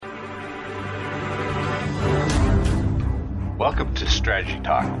Welcome to Strategy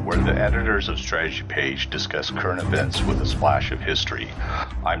Talk, where the editors of Strategy Page discuss current events with a splash of history.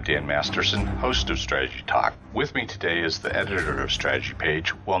 I'm Dan Masterson, host of Strategy Talk. With me today is the editor of Strategy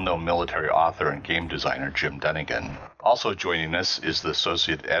Page, well-known military author and game designer Jim Dunnigan. Also joining us is the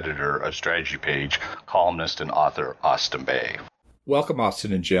associate editor of Strategy Page, columnist and author Austin Bay. Welcome,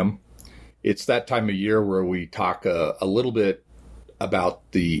 Austin and Jim. It's that time of year where we talk a little bit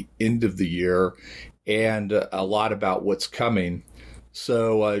about the end of the year and a lot about what's coming.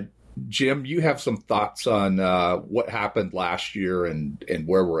 So, Jim, you have some thoughts on what happened last year and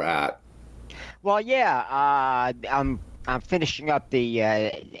where we're at. Well, yeah, I'm finishing up the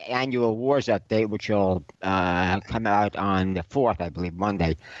annual wars update, which will come out on the 4th, I believe,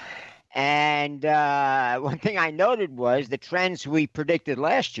 Monday. And one thing I noted was the trends we predicted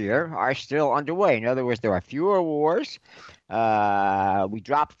last year are still underway. In other words, there are fewer wars. We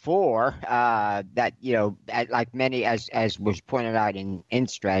dropped 4 that, like many, as was pointed out in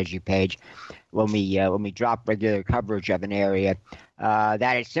Strategy Page, when we drop regular coverage of an area,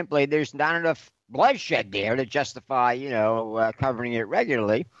 that is simply there's not enough bloodshed there to justify, covering it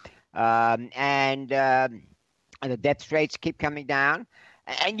regularly. And the death rates keep coming down.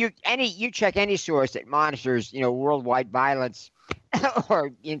 And you check any source that monitors, worldwide violence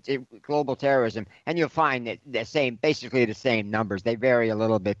or global terrorism, and you'll find that basically the same numbers. They vary a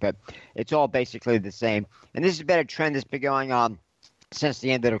little bit, but it's all basically the same. And this has been a trend that's been going on since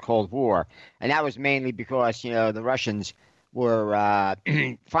the end of the Cold War, and that was mainly because the Russians were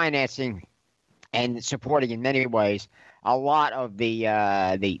financing and supporting in many ways a lot of the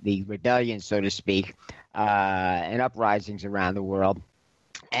rebellions, so to speak, and uprisings around the world.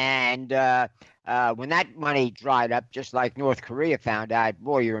 And when that money dried up, just like North Korea found out,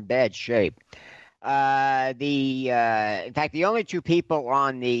 boy, you're in bad shape. In fact, the only two people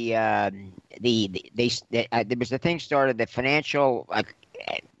on there was a thing started, the financial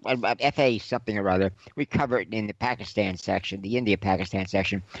FA something or other. We cover it in the Pakistan section, the India-Pakistan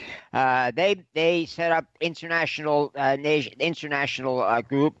section. They set up international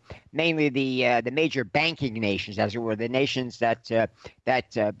group, mainly the major banking nations, as it were, the nations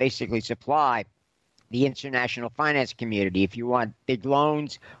that basically supply the international finance community. If you want big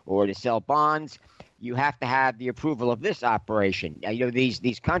loans or to sell bonds, you have to have the approval of this operation.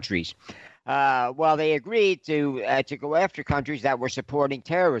 These countries. Well, they agreed to go after countries that were supporting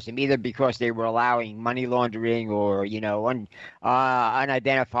terrorism, either because they were allowing money laundering or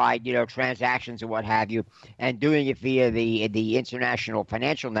unidentified transactions or what have you, and doing it via the international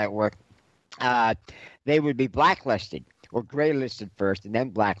financial network. They would be blacklisted or graylisted first and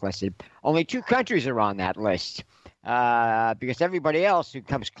then blacklisted. Only 2 countries are on that list. Because everybody else who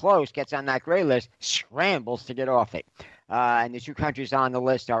comes close, gets on that gray list, scrambles to get off it. And the 2 countries on the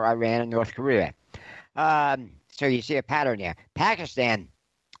list are Iran and North Korea. So you see a pattern there. Pakistan,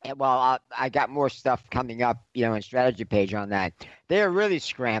 well, I got more stuff coming up, in Strategy Page on that. They're really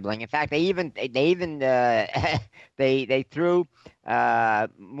scrambling. In fact, they threw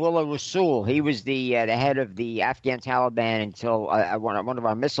Mullah Rasul. He was the head of the Afghan Taliban until one of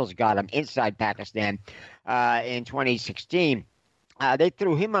our missiles got him inside Pakistan in 2016. They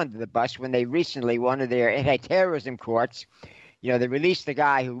threw him under the bus when they recently, one of their anti-terrorism courts, they released the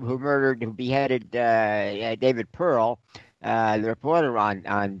guy who beheaded David Pearl, the reporter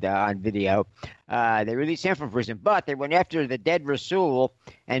on video. They released him from prison, but they went after the dead Rasul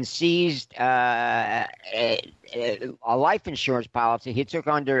and seized a life insurance policy he took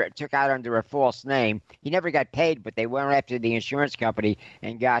out under a false name. He never got paid, but they went after the insurance company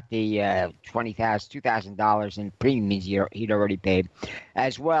and got the $2,000 in premiums he'd already paid,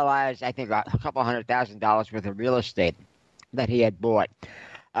 as well as I think a couple $100,000 worth of real estate that he had bought.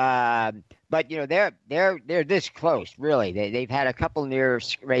 But they're this close, really. They've had a couple near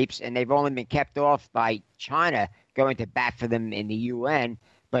rapes, and they've only been kept off by China going to bat for them in the UN.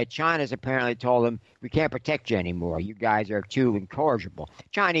 But China's apparently told them, we can't protect you anymore. You guys are too incorrigible.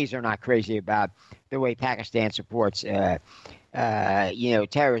 Chinese are not crazy about the way Pakistan supports, terrorism.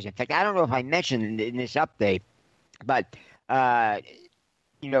 In fact, I don't know if I mentioned in this update, but 3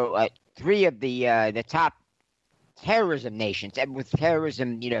 of the top terrorism nations, and with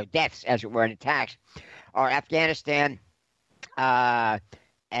terrorism, deaths, as it were, and attacks, are Afghanistan, Pakistan,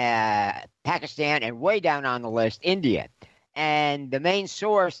 and way down on the list, India. And the main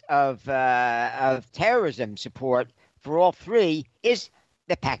source of terrorism support for all 3 is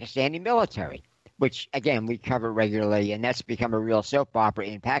the Pakistani military, which, again, we cover regularly, and that's become a real soap opera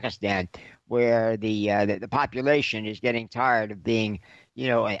in Pakistan, where the population is getting tired of being,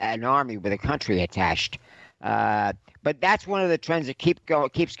 an army with a country attached. But that's one of the trends that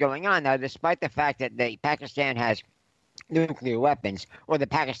keeps going on. Now, despite the fact that Pakistan has nuclear weapons, or the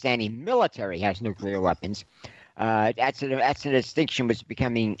Pakistani military has nuclear weapons. That's a distinction which is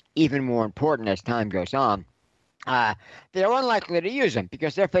becoming even more important as time goes on. They're unlikely to use them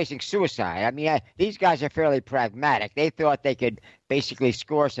because they're facing suicide. I mean, these guys are fairly pragmatic. They thought they could basically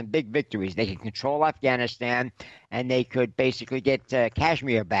score some big victories. They could control Afghanistan, and they could basically get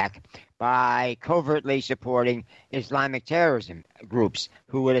Kashmir back by covertly supporting Islamic terrorism groups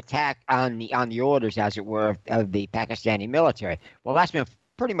who would attack on the orders, as it were, of the Pakistani military. Well, that's been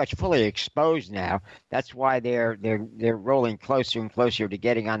pretty much fully exposed now. That's why they're rolling closer and closer to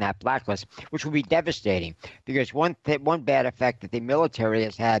getting on that blacklist, which will be devastating. Because one bad effect that the military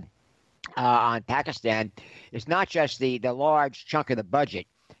has had on Pakistan is not just the large chunk of the budget,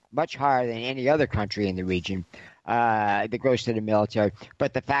 much higher than any other country in the region, that goes to the military,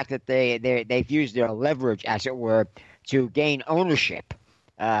 but the fact that they've used their leverage, as it were, to gain ownership.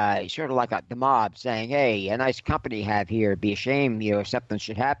 Sort of like the mob saying, hey, a nice company you have here, be ashamed, if something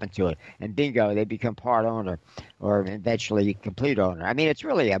should happen to it. And bingo, they become part owner or eventually complete owner. I mean, it's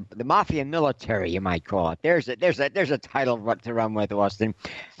really the mafia military, you might call it. There's a title to run with, Austin.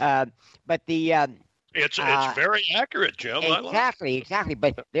 But the... It's very accurate, Jim. Exactly.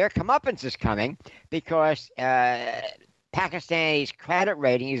 But their comeuppance is coming because Pakistani's credit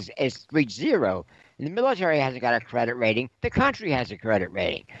rating is reached zero. And the military hasn't got a credit rating. The country has a credit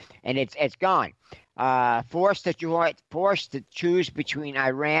rating, and it's gone. Forced to choose between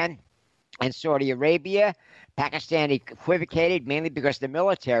Iran and Saudi Arabia. Pakistan equivocated mainly because the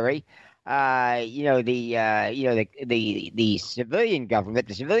military, the civilian government,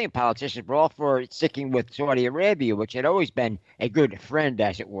 the civilian politicians were all for sticking with Saudi Arabia, which had always been a good friend,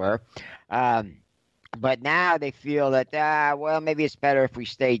 as it were. But now they feel that, maybe it's better if we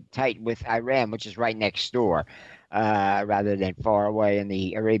stay tight with Iran, which is right next door, rather than far away in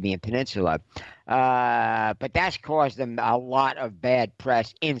the Arabian Peninsula. But that's caused them a lot of bad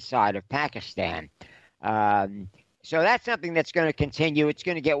press inside of Pakistan. So that's something that's going to continue. It's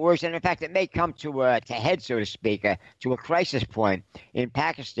going to get worse. And, in fact, it may come to head, so to speak, to a crisis point in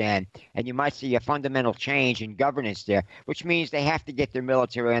Pakistan. And you might see a fundamental change in governance there, which means they have to get their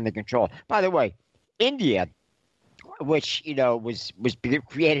military under control. By the way, India, which was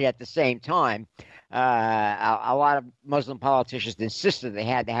created at the same time, a lot of Muslim politicians insisted they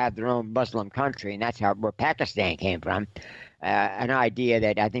had to have their own Muslim country, and that's where Pakistan came from. An idea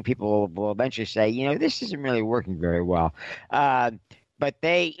that I think people will eventually say, this isn't really working very well. But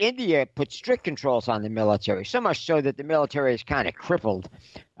India put strict controls on the military, so much so that the military is kind of crippled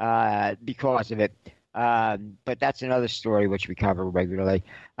because of it. But that's another story which we cover regularly.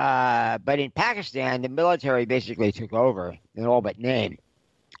 But in Pakistan, the military basically took over in all but name,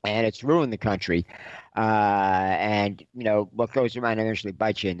 and it's ruined the country. And what goes around eventually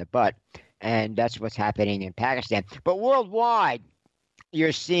bites you in the butt, and that's what's happening in Pakistan. But worldwide,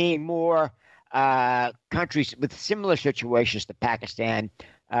 you're seeing more countries with similar situations to Pakistan,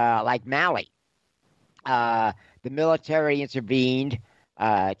 like Mali. The military intervened.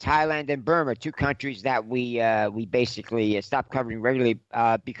 Thailand and Burma, two countries that we basically stopped covering regularly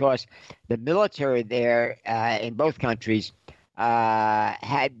because the military there in both countries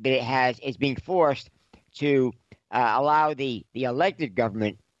is being forced to allow the elected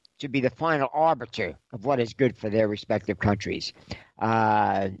government to be the final arbiter of what is good for their respective countries.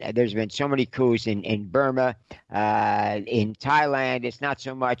 There's been so many coups in Burma. In Thailand, it's not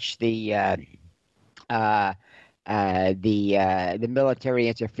so much the military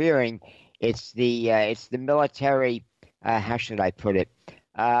interfering. It's the military. How should I put it?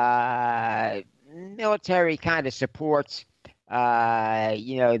 Military kind of supports,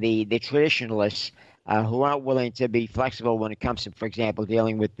 the traditionalists who aren't willing to be flexible when it comes to, for example,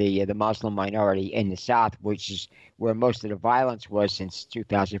 dealing with the Muslim minority in the South, which is where most of the violence was since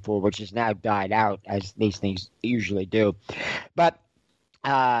 2004, which has now died out, as these things usually do. But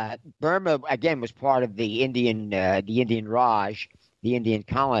Burma, again, was part of the Indian Raj, the Indian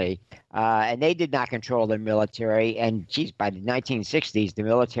colony, and they did not control their military. And, by the 1960s, the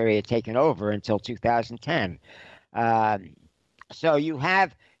military had taken over until 2010. So you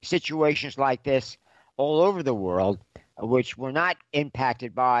have situations like this all over the world, which were not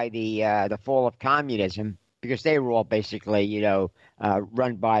impacted by the fall of communism, because they were all basically,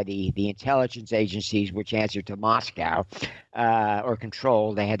 run by the intelligence agencies which answered to Moscow or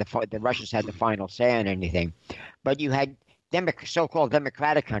controlled. They had the Russians had the final say on anything. But you had so-called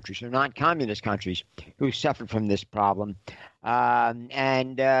democratic countries or non-communist countries who suffered from this problem. These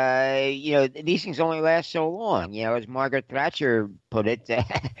things only last so long. As Margaret Thatcher put it,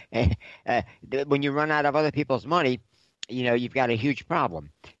 when you run out of other people's money, you've got a huge problem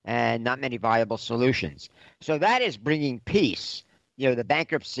and not many viable solutions. So that is bringing peace. The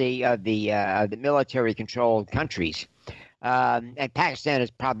bankruptcy of the military-controlled countries. And Pakistan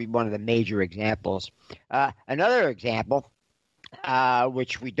is probably one of the major examples. Another example,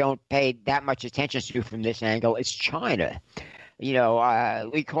 which we don't pay that much attention to from this angle, is China.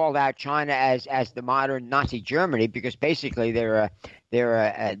 We called out China as the modern Nazi Germany because basically they're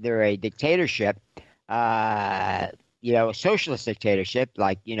a dictatorship, a socialist dictatorship,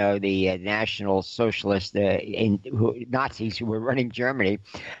 like the National Socialist Nazis who were running Germany,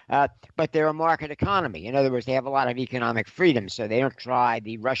 but they're a market economy. In other words, they have a lot of economic freedom, so they don't try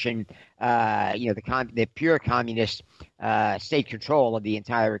the Russian, the pure communist state control of the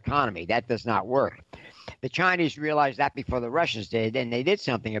entire economy. That does not work. The Chinese realized that before the Russians did, and they did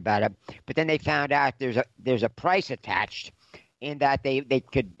something about it. But then they found out there's a price attached, in that they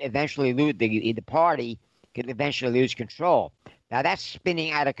could eventually lose the party could eventually lose control. Now that's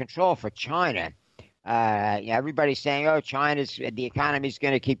spinning out of control for China. Everybody's saying, "Oh, the economy's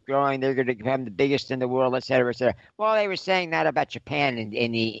going to keep growing. They're going to become the biggest in the world, et cetera, et cetera." Well, they were saying that about Japan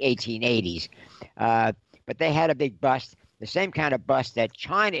in the 1880s, but they had a big bust, the same kind of bust that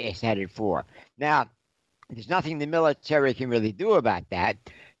China is headed for. Now, there's nothing the military can really do about that.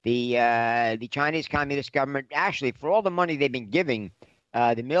 The Chinese Communist government, actually, for all the money they've been giving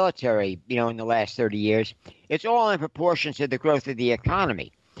the military, in the last 30 years, it's all in proportion to the growth of the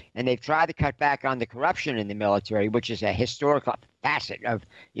economy. And they've tried to cut back on the corruption in the military, which is a historical facet of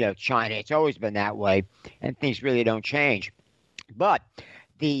China. It's always been that way, and things really don't change. But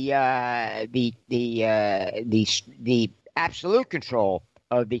the absolute control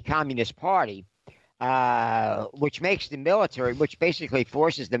of the Communist Party, which makes the military, which basically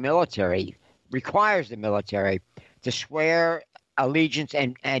forces the military, requires the military to swear allegiance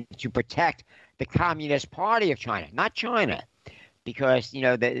and to protect the Communist Party of China, not China, because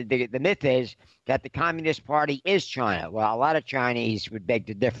the myth is that the Communist Party is China. Well, a lot of Chinese would beg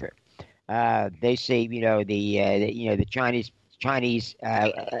to differ. They say the Chinese China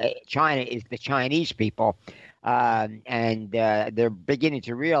is the Chinese people. And they're beginning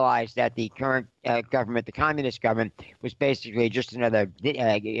to realize that the current government, the communist government, was basically just another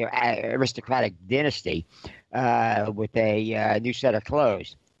aristocratic dynasty with a new set of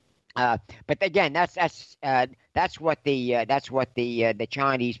clothes. But again, that's what the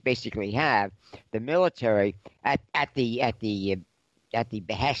Chinese basically have. The military at the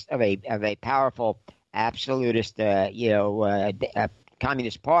behest of a powerful absolutist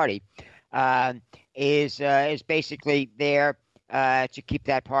communist party. Is basically there to keep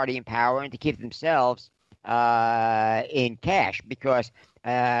that party in power and to keep themselves in cash, because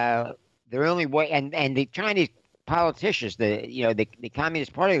their only way, and the Chinese politicians, the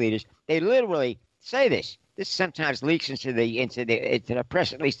Communist Party leaders, they literally say this. This sometimes leaks into the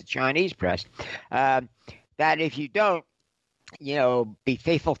press, at least the Chinese press, that if you don't, be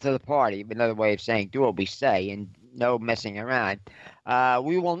faithful to the party, another way of saying do what we say and no messing around,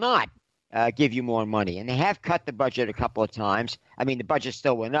 we will not give you more money. And they have cut the budget a couple of times. I mean, the budget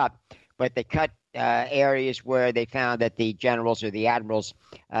still went up, but they cut areas where they found that the generals or the admirals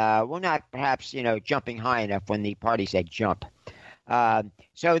were not perhaps, jumping high enough when the party said jump.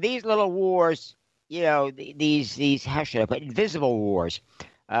 So these little wars, these how should I put it, invisible wars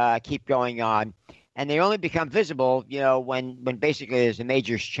keep going on. And they only become visible, when basically there's a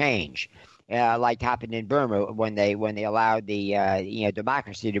major change. Like happened in Burma when they allowed the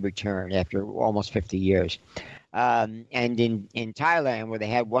democracy to return after almost 50 years, and in Thailand where they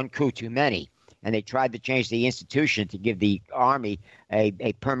had one coup too many, and they tried to change the institution to give the army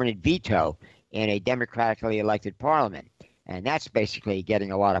a permanent veto in a democratically elected parliament, and that's basically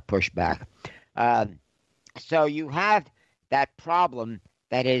getting a lot of pushback. So you have that problem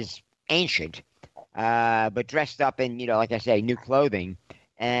that is ancient, but dressed up in like I say, new clothing.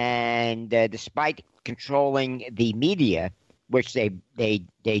 And despite controlling the media, which they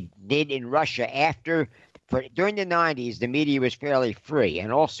did in Russia during the 90s, the media was fairly free,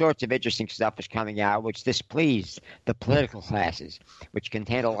 and all sorts of interesting stuff was coming out, which displeased the political classes, which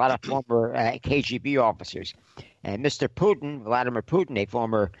contained a lot of former KGB officers. And Mr. Putin, Vladimir Putin, a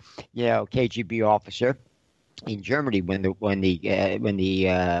former KGB officer in Germany when the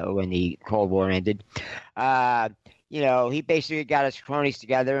Cold War ended. He basically got his cronies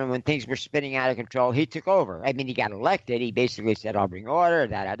together, and when things were spinning out of control, he took over. I mean, he got elected. He basically said, "I'll bring order."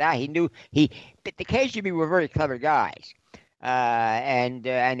 He knew but the KGB were very clever guys, and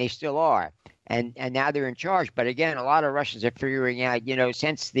they still are. and now they're in charge. But again, a lot of Russians are figuring out,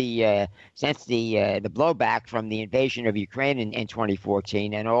 since the blowback from the invasion of Ukraine in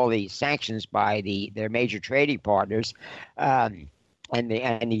 2014 and all the sanctions by their major trading partners. And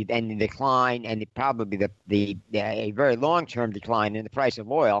the decline, and probably a very long-term decline in the price of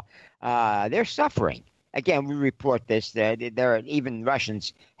oil, they're suffering. Again, we report this. Even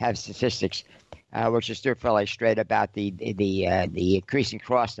Russians have statistics, which are still fairly straight about the increasing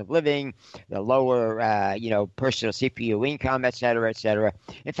cost of living, the lower personal CPU income, et cetera, et cetera.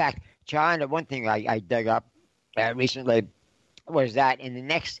 In fact, China. One thing I dug up recently was that in the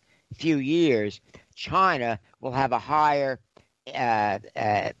next few years, China will have a higher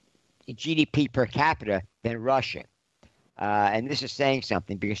GDP per capita than Russia. And this is saying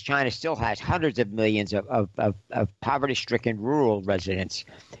something because China still has hundreds of millions of poverty-stricken rural residents.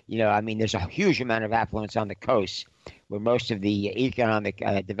 There's a huge amount of affluence on the coast where most of the economic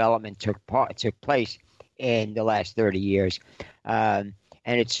development took place in the last 30 years. And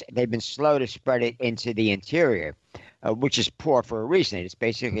they've been slow to spread it into the interior. Which is poor for a reason. It's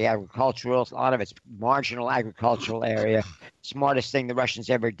basically agricultural. A lot of it's marginal agricultural area. Smartest thing the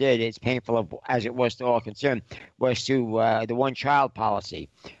Russians ever did, as painful as it was to all concerned, was to the one-child policy,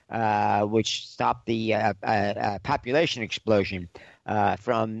 which stopped the population explosion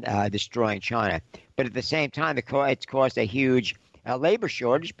from destroying China. But at the same time, it's caused a huge labor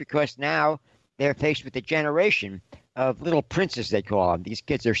shortage because now they're faced with a generation of little princes, they call them. These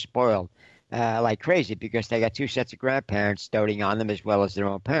kids are spoiled like crazy because they got two sets of grandparents doting on them as well as their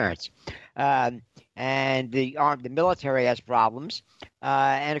own parents. And the military has problems.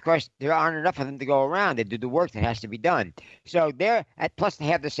 And, of course, there aren't enough of them to go around to do the work that has to be done. So plus they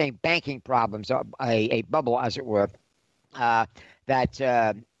have the same banking problems, a bubble, as it were,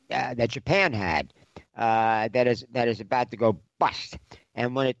 that Japan had that is about to go bust.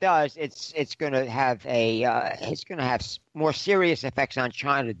 And when it does, it's going to have more serious effects on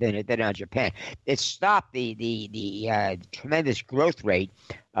China than on Japan. It stopped the tremendous growth rate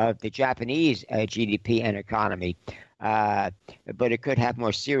of the Japanese GDP and economy, but it could have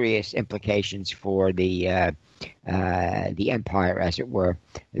more serious implications for the empire, as it were,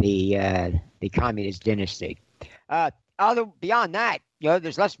 the communist dynasty. Beyond that,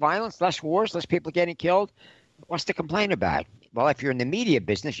 there's less violence, less wars, less people getting killed. What's to complain about? Well, if you're in the media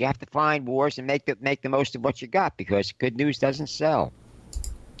business, you have to find wars and make the most of what you got because good news doesn't sell.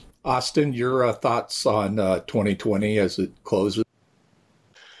 Austin, your thoughts on 2020 as it closes?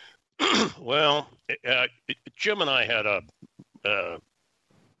 Well, Jim and I had a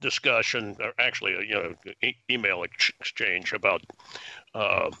discussion, or actually, email exchange about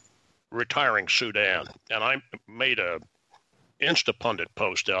retiring Sudan, and I made a Instapundit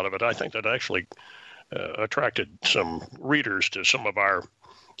post out of it. I think that actually attracted some readers to some of our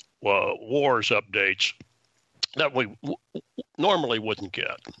wars updates that we normally wouldn't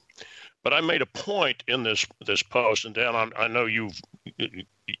get. But I made a point in this post, and Dan, I know you've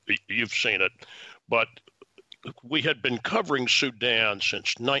seen it, but we had been covering Sudan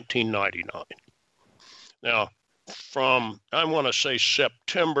since 1999. Now, from, I want to say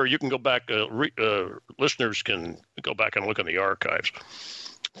September, you can go back, listeners can go back and look in the archives.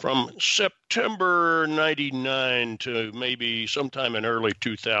 From September 99 to maybe sometime in early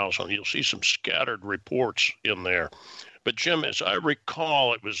 2000, you'll see some scattered reports in there. But Jim, as I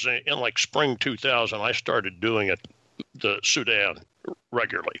recall, it was in like spring 2000, I started doing the Sudan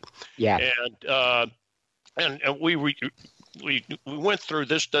regularly. Yeah. And we went through,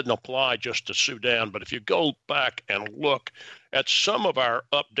 this doesn't apply just to Sudan, but if you go back and look at some of our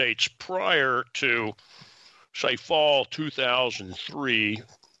updates prior to, say, fall 2003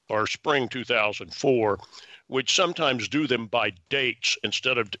 or spring 2004, we'd sometimes do them by dates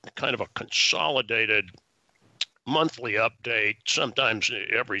instead of kind of a consolidated monthly update, sometimes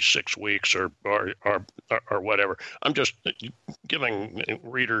every 6 weeks or whatever. I'm just giving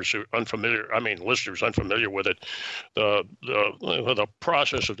readers who listeners unfamiliar with it, the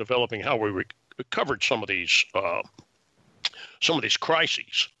process of developing how we covered some of these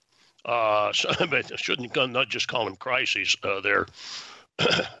crises. I shouldn't not just call them crises.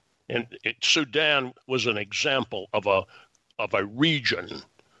 And Sudan was an example of a region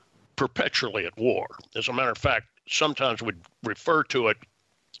perpetually at war. As a matter of fact, sometimes we'd refer to it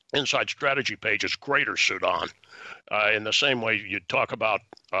inside strategy pages, Greater Sudan, in the same way you'd talk about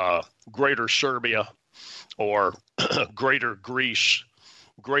Greater Serbia or Greater Greece,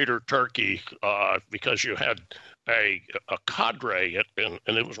 Greater Turkey, because you had a cadre, and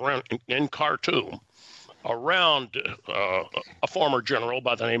it was around in Khartoum, around a former general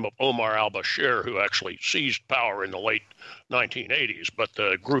by the name of Omar al-Bashir, who actually seized power in the late 1980s. But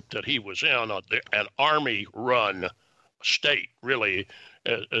the group that he was in, an army-run state, really,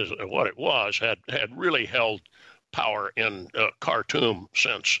 is what it was, had really held power in Khartoum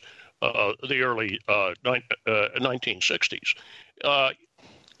since the early 1960s.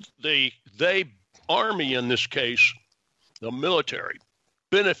 The army, in this case, the military,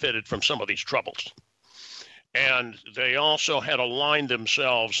 benefited from some of these troubles. And they also had aligned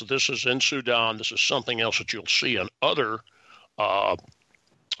themselves. This is in Sudan. This is something else that you'll see in other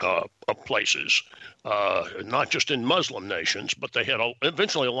places, not just in Muslim nations, but they had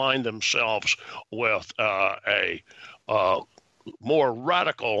eventually aligned themselves with a more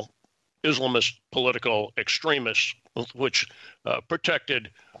radical Islamist political extremists, which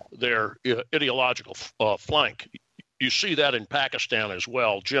protected their ideological flank. You see that in Pakistan as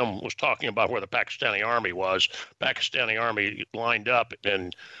well. Jim was talking about where the Pakistani army was. Pakistani army lined up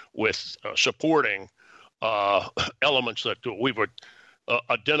and with supporting elements that we would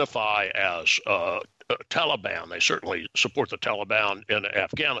identify as Taliban. They certainly support the Taliban in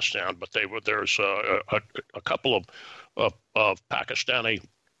Afghanistan, but there's a couple of Pakistani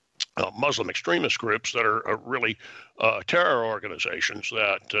Muslim extremist groups that are really terror organizations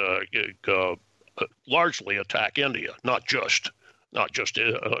that largely attack India, not just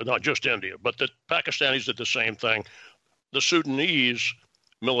India, but the Pakistanis did the same thing. The Sudanese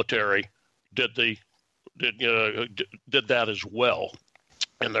military did that as well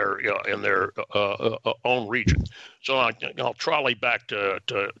in their own region. So I'll trolley back to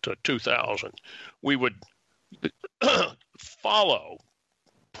 2000. We would follow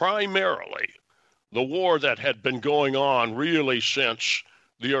primarily the war that had been going on really since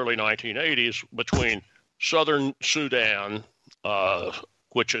the early 1980s between southern Sudan,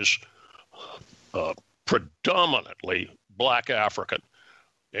 which is predominantly black African,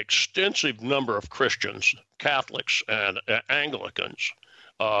 extensive number of Christians, Catholics, and Anglicans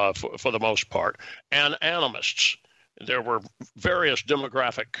for the most part, and animists. There were various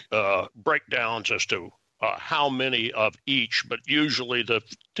demographic breakdowns as to how many of each, but usually the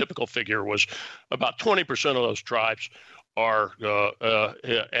typical figure was about 20% of those tribes are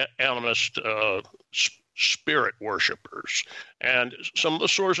animist spirit worshippers. And some of the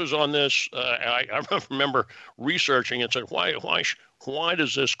sources on this, I remember researching and said, why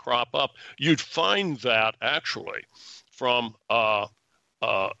does this crop up? You'd find that actually from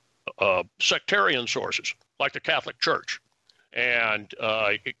sectarian sources, like the Catholic Church, and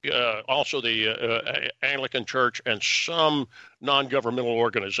also the Anglican Church, and some non-governmental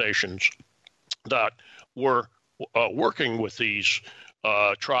organizations that were working with these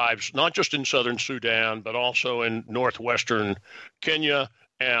tribes, not just in southern Sudan, but also in northwestern Kenya,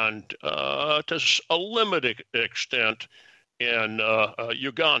 and to a limited extent in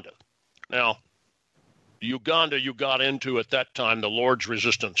Uganda. Now, Uganda, you got into at that time the Lord's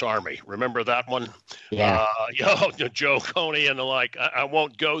Resistance Army. Remember that one? Yeah. Joe Coney and the like. I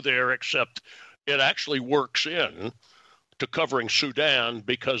won't go there, except it actually works in to covering Sudan,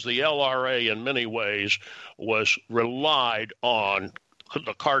 because the LRA in many ways was relied on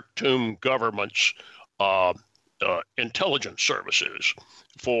the Khartoum government's intelligence services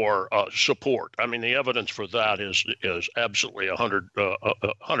for support. I mean, the evidence for that is absolutely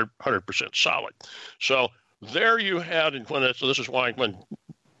 100% solid. So there you had, so this is why when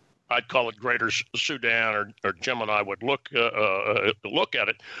I'd call it Greater Sudan, or Jim and I would look at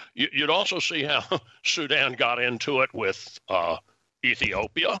it, you'd also see how Sudan got into it with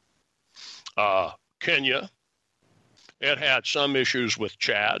Ethiopia, Kenya. It had some issues with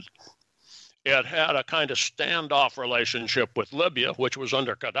Chad. It had a kind of standoff relationship with Libya, which was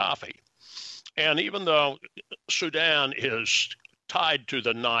under Gaddafi. And even though Sudan is tied to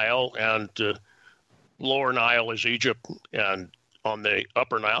the Nile, and lower Nile is Egypt, and on the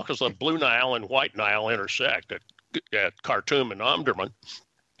upper Nile, because the Blue Nile and White Nile intersect at Khartoum and Omdurman,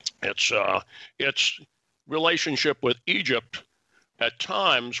 its relationship with Egypt at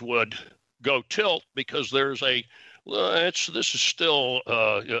times would go tilt, because there's this is still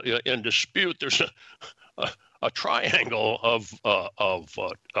in dispute. There's a triangle of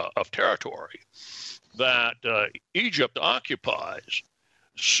territory that Egypt occupies.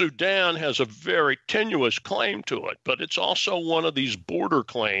 Sudan has a very tenuous claim to it, but it's also one of these border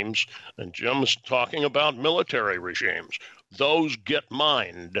claims, and Jim's talking about military regimes. Those get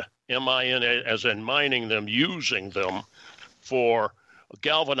mined, M-I-N-A, as in mining them, using them for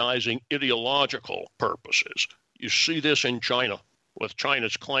galvanizing ideological purposes. You see this in China with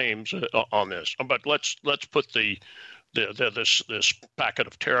China's claims on this. But let's put this packet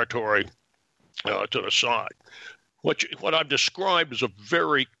of territory to the side. What I've described is a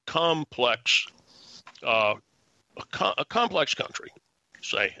very complex, a complex country.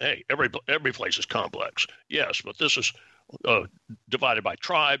 Say, hey, every place is complex. Yes, but this is divided by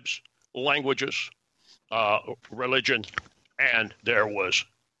tribes, languages, religion, and there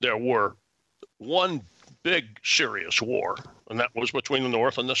were one big serious war, and that was between the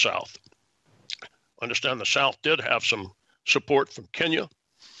North and the South. Understand the South did have some support from Kenya,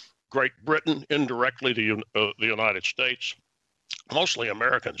 Great Britain, indirectly the United States, mostly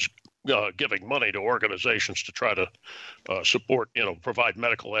Americans giving money to organizations to try to support, provide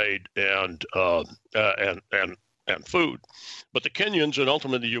medical aid and food. But the Kenyans and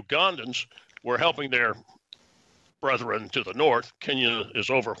ultimately the Ugandans were helping their brethren to the north. Kenya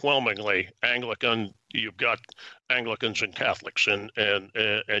is overwhelmingly Anglican. You've got Anglicans and Catholics in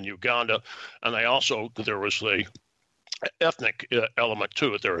Uganda, and there was the ethnic element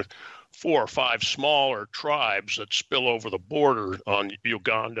to it. There are 4 or 5 smaller tribes that spill over the border on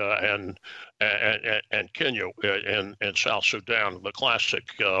Uganda and Kenya and South Sudan, the classic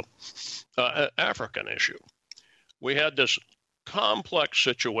African issue. We had this complex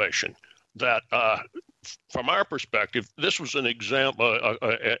situation that, from our perspective, this was an example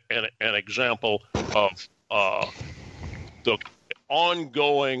of the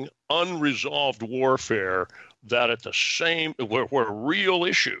ongoing unresolved warfare that at the same where real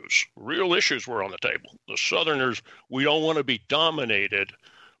issues were on the table. The Southerners, we don't want to be dominated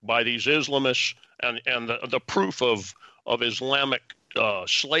by these Islamists and the proof of Islamic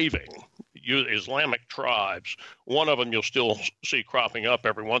slaving, Islamic tribes. One of them you'll still see cropping up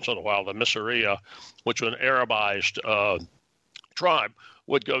every once in a while, the Misriya, which was an Arabized tribe,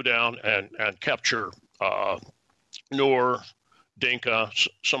 would go down and capture Nur, Dinka,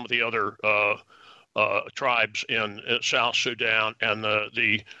 some of the other tribes in South Sudan, and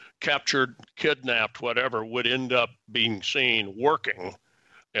the captured, kidnapped, whatever, would end up being seen working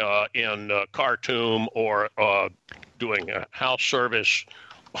in Khartoum or doing a house service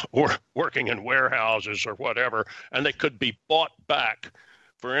or working in warehouses or whatever, and they could be bought back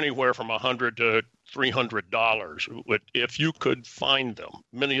for anywhere from $100 to $300 if you could find them.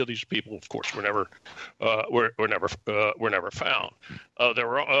 Many of these people, of course, were never found.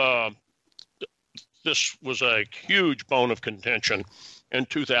 This was a huge bone of contention in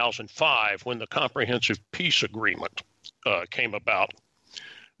 2005 when the Comprehensive Peace Agreement came about.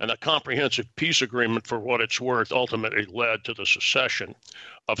 And the Comprehensive Peace Agreement, for what it's worth, ultimately led to the secession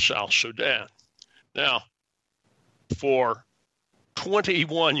of South Sudan. Now, for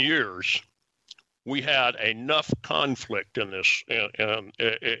 21 years, we had enough conflict in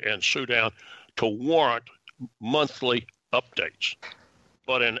Sudan to warrant monthly updates.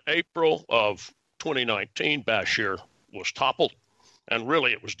 But in April of 2019, Bashir was toppled, and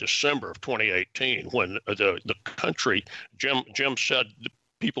really it was December of 2018 when the country, Jim said,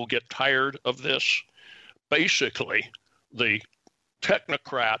 people get tired of this. Basically, the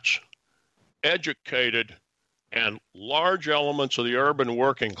technocrats, educated, and large elements of the urban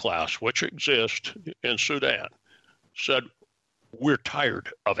working class, which exist in Sudan, said, we're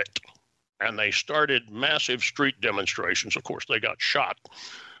tired of it. And they started massive street demonstrations. Of course, they got shot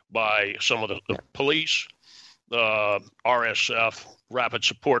by some of the police, RSF, Rapid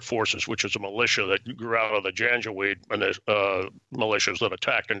Support Forces, which is a militia that grew out of the Janjaweed and the militias that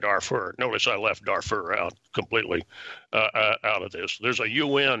attacked in Darfur. Notice I left Darfur out completely out of this. There's a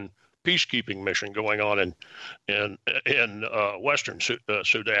UN peacekeeping mission going on in Western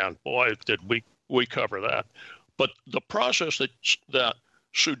Sudan. Boy, did we cover that. But the process that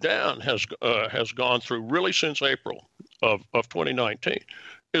Sudan has gone through really since April of 2019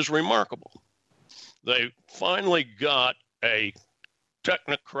 is remarkable. They finally got a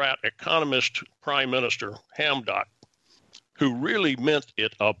technocrat economist prime minister, Hamdok, who really meant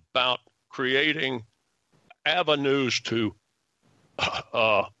it about creating avenues to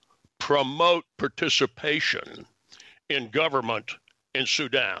promote participation in government in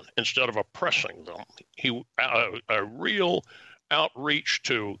Sudan instead of oppressing them. A real outreach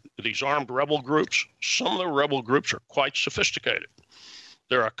to these armed rebel groups. Some of the rebel groups are quite sophisticated.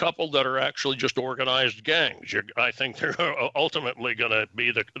 There are a couple that are actually just organized gangs. I think they're ultimately going to be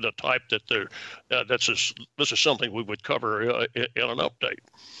the type that they're. This is something we would cover in an update.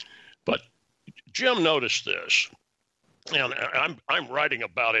 But Jim noticed this, and I'm writing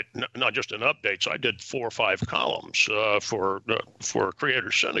about it not just in updates. I did 4 or 5 columns for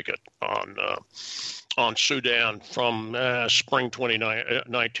Creator Syndicate on Sudan from spring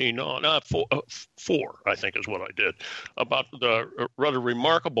 2019 on. 4, I think, is what I did, about the rather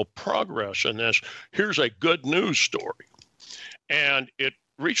remarkable progress in this. Here's a good news story. And it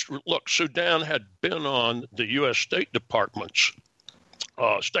look, Sudan had been on the U.S. State Department's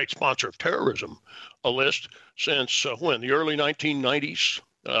state sponsor of terrorism list since when? The early 1990s,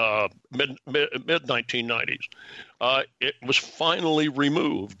 mid 1990s. It was finally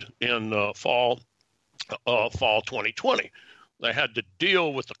removed in fall 2020. They had to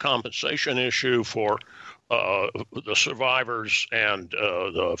deal with the compensation issue for the survivors and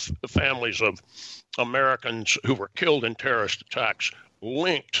the families of Americans who were killed in terrorist attacks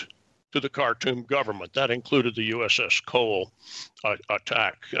linked to the Khartoum government. That included the USS Cole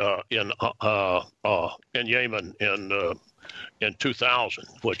attack in Yemen in 2000,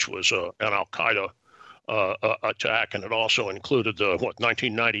 which was an Al Qaeda attack, and it also included the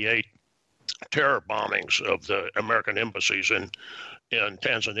 1998 terror bombings of the American embassies in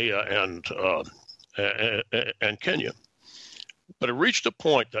Tanzania and Kenya. But it reached a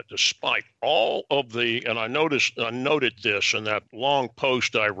point that despite all of and I noted this in that long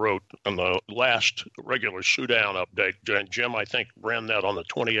post I wrote on the last regular Sudan update, and Jim, I think, ran that on the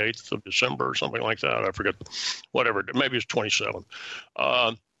 28th of December or something like that. I forget, whatever, maybe it's 27th,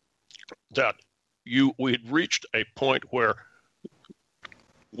 that we'd reached a point where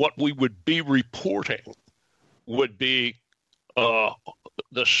what we would be reporting would be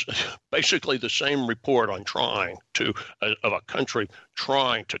basically the same report on of a country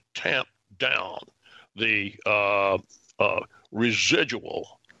trying to tamp down the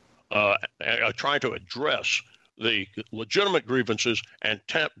residual, trying to address the legitimate grievances and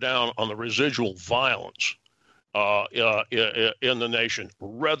tamp down on the residual violence in the nation,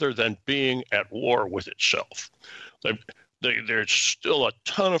 rather than being at war with itself. There's still a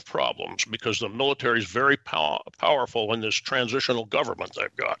ton of problems because the military is very powerful in this transitional government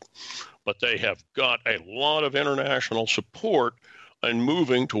they've got. But they have got a lot of international support in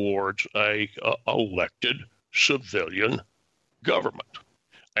moving towards a elected civilian government.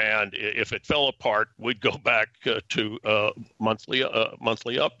 And if it fell apart, we'd go back to monthly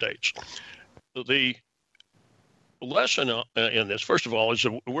updates. The lesson in this, first of all, is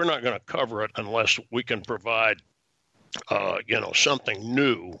that we're not going to cover it unless we can provide something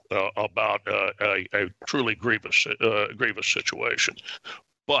new about a truly grievous situation.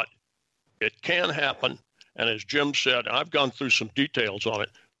 But it can happen, and as Jim said, I've gone through some details on it.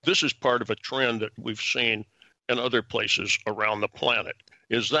 This is part of a trend that we've seen in other places around the planet.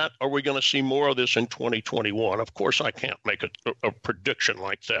 Are we going to see more of this in 2021? Of course, I can't make a prediction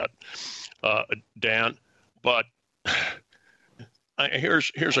like that, Dan, but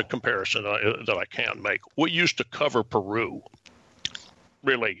here's a comparison that I can make. We used to cover Peru,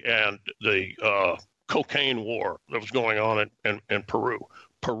 really, and the cocaine war that was going on in Peru.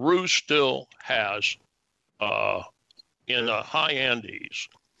 Peru still has, in the high Andes,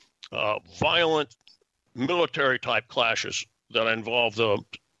 violent military-type clashes that involve the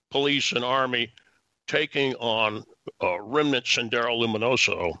police and army taking on remnant Sendero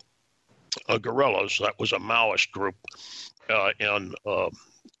Luminoso guerrillas. That was a Maoist group in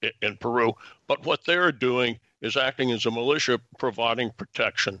Peru. But what they're doing is acting as a militia, providing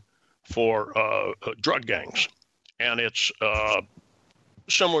protection for drug gangs. And it's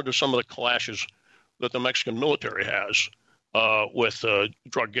similar to some of the clashes that the Mexican military has with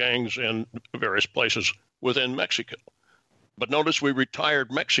drug gangs in various places within Mexico. But notice we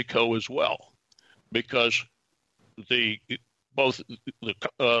retired Mexico as well, because both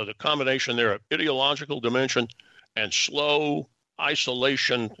the combination there of ideological dimension and slow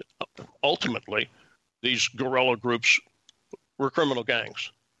isolation, ultimately, these guerrilla groups were criminal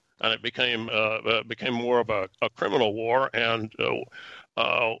gangs, and it became more of a criminal war. And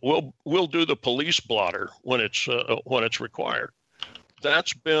we'll do the police blotter when it's required.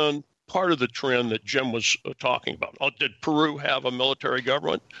 That's been part of the trend that Jim was talking about. Oh, did Peru have a military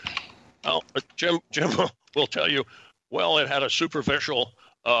government? Well, Jim will tell you, well, it had a superficial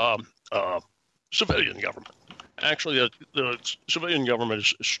civilian government. Actually, the civilian government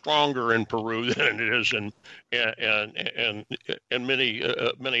is stronger in Peru than it is in many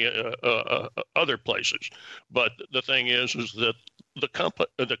other places. But the thing is that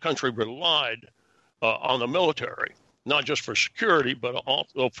the country relied on the military, not just for security, but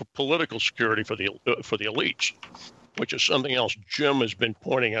also for political security for the elites, which is something else Jim was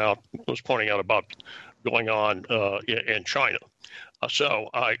pointing out about going on in China. So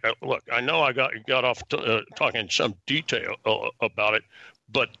I know I got off talking in some detail about it,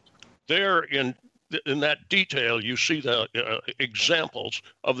 but there in that detail you see the examples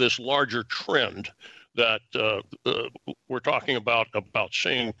of this larger trend that we're talking about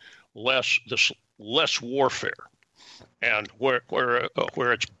seeing less warfare. and where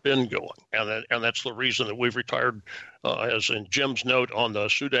it's been going, and that's the reason that we've retired. As in Jim's note on the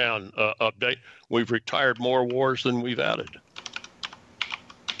Sudan update, we've retired more wars than we've added.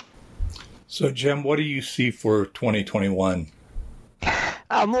 So, Jim, what do you see for 2021?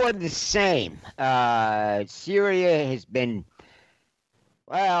 More of the same. Syria has been,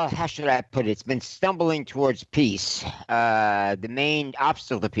 well, how should I put it? It's been stumbling towards peace. The main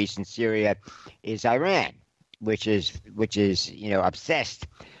obstacle to peace in Syria is Iran, which is obsessed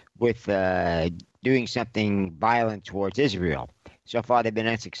with doing something violent towards Israel. So far, they've been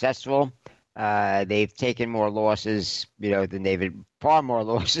unsuccessful. They've taken more losses, far more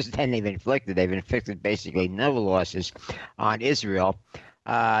losses than they've inflicted. They've inflicted basically no losses on Israel.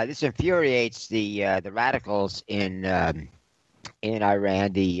 This infuriates the radicals in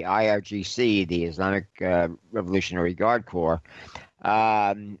Iran, the IRGC, the Islamic Revolutionary Guard Corps,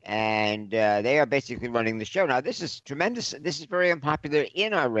 and they are basically running the show. Now, this is tremendous. This is very unpopular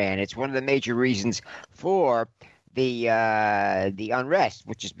in Iran. It's one of the major reasons for the unrest,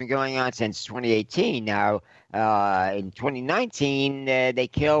 which has been going on since 2018. Now, in 2019, they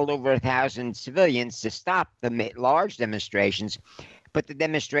killed over 1,000 civilians to stop the large demonstrations, but the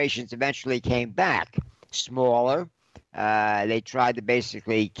demonstrations eventually came back, smaller. They tried to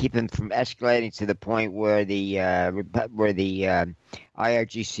basically keep them from escalating to the point where the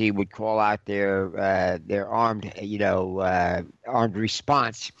IRGC would call out their armed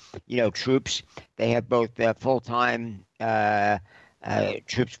response troops. They have both full-time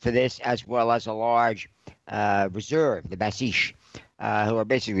troops for this as well as a large reserve, the Basish, who are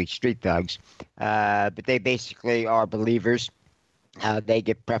basically street thugs, but they basically are believers. They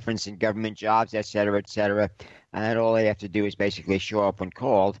get preference in government jobs, et cetera, and all they have to do is basically show up when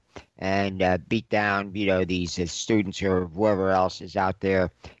called and beat down, these students or whoever else is out there,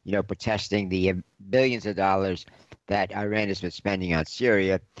 protesting the billions of dollars that Iran has been spending on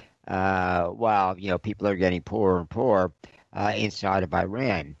Syria, while people are getting poorer and poorer inside of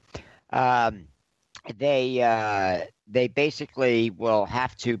Iran. They basically will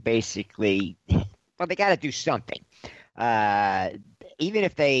have to they got to do something. Even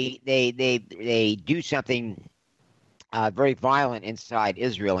if they do something very violent inside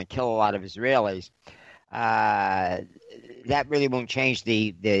Israel and kill a lot of Israelis, that really won't change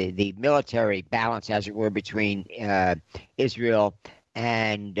the military balance, as it were, between Israel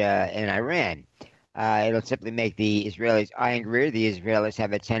and Iran. It'll simply make the Israelis angrier. The Israelis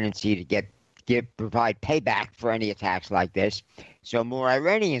have a tendency to provide payback for any attacks like this, so more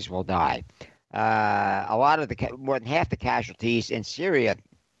Iranians will die. More than half the casualties in Syria,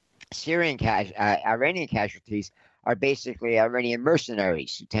 Iranian casualties, are basically Iranian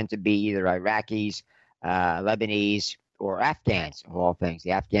mercenaries who tend to be either Iraqis, Lebanese, or Afghans, of all things. The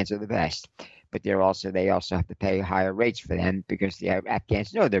Afghans are the best, but they also have to pay higher rates for them because the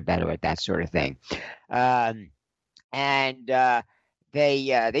Afghans know they're better at that sort of thing.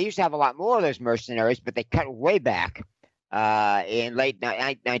 They used to have a lot more of those mercenaries, but they cut way back in late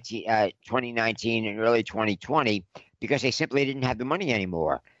 2019 and early 2020 because they simply didn't have the money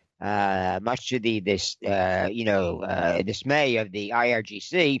anymore. Much to the dismay of the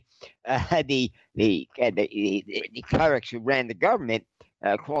IRGC, the clerics who ran the government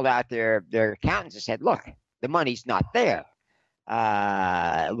called out their accountants and said, "Look, the money's not there.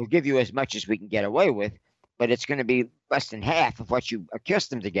 We'll give you as much as we can get away with, but it's going to be less than half of what you're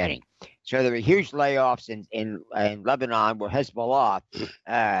accustomed to getting." So there were huge layoffs in Lebanon, where Hezbollah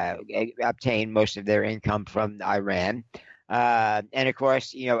obtained most of their income from Iran. And of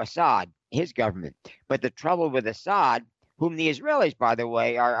course, Assad, his government. But the trouble with Assad, whom the Israelis, by the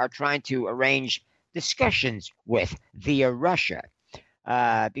way, are trying to arrange discussions with via Russia.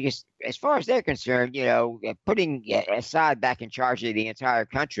 Because as far as they're concerned, putting Assad back in charge of the entire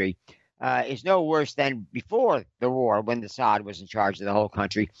country is no worse than before the war, when Assad was in charge of the whole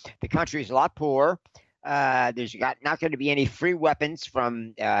country. The country is a lot poorer. There's not going to be any free weapons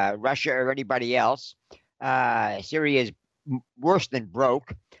from Russia or anybody else. Syria is worse than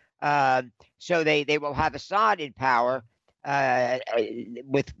broke. So they will have Assad in power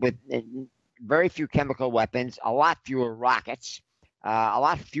with very few chemical weapons, a lot fewer rockets, a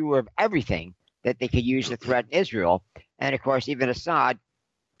lot fewer of everything that they could use to threaten Israel. And of course, even Assad,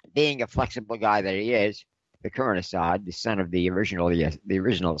 being a flexible guy that he is, the current Assad, the son of the original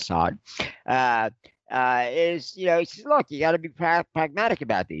Assad, he says, look, you got to be pragmatic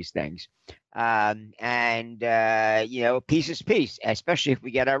about these things. Peace is peace, especially if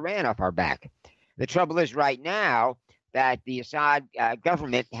we get Iran off our back. The trouble is right now that the Assad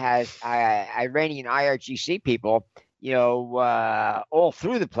government has Iranian IRGC people, all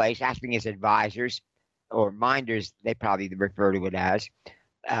through the place acting as advisors, or minders, they probably refer to it as,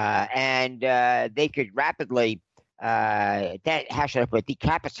 and they could rapidly, how should I put it,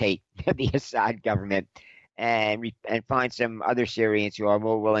 decapitate the Assad government and find some other Syrians who are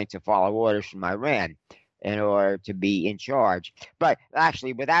more willing to follow orders from Iran in order to be in charge. But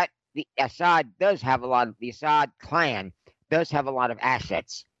actually, without the Assad clan does have a lot of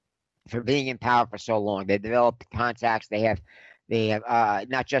assets for being in power for so long. They developed contacts. They have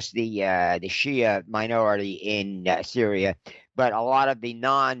not just the Shia minority in Syria, but a lot of the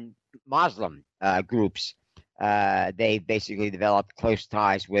non-Muslim groups. They basically developed close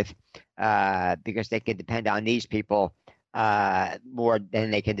ties with because they can depend on these people more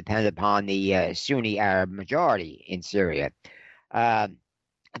than they can depend upon the Sunni Arab majority in Syria.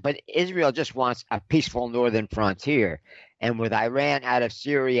 But Israel just wants a peaceful northern frontier. And with Iran out of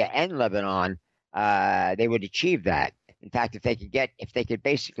Syria and Lebanon, they would achieve that. In fact, if they could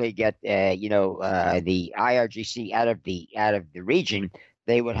basically get the IRGC out of the region,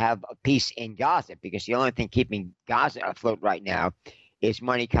 they would have a peace in Gaza, because the only thing keeping Gaza afloat right now is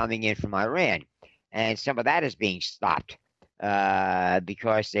money coming in from Iran, and some of that is being stopped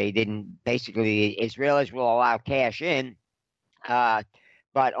because they didn't. Basically, Israelis will allow cash in, but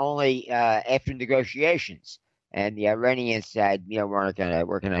only after negotiations. And the Iranians said, we're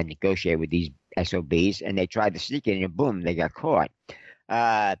gonna negotiate with these SOBs, and they tried to sneak it in, and boom, they got caught.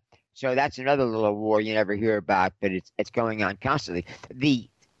 So that's another little war you never hear about, but it's going on constantly. The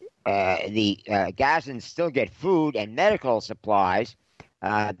Gazans still get food and medical supplies.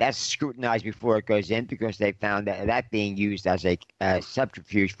 That's scrutinized before it goes in, because they found that being used as a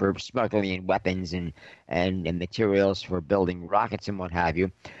subterfuge for smuggling in weapons and materials for building rockets and what have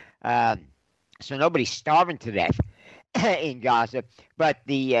you. So nobody's starving to death in Gaza, but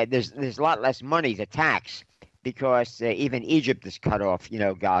there's a lot less money to tax, because even Egypt is cut off.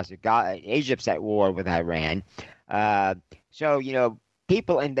 Gaza. Egypt's at war with Iran. So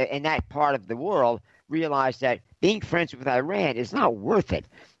people in that part of the world realize that being friends with Iran is not worth it.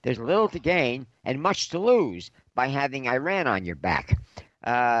 There's little to gain and much to lose by having Iran on your back.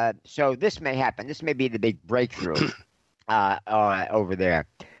 So this may happen. This may be the big breakthrough over there.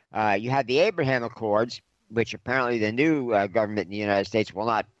 You have the Abraham Accords, which apparently the new government in the United States will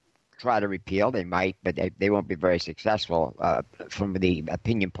not try to repeal. They might, but they won't be very successful from the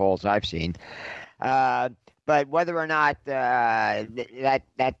opinion polls I've seen. But whether or not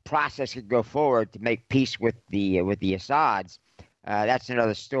that process could go forward to make peace with the Assads, that's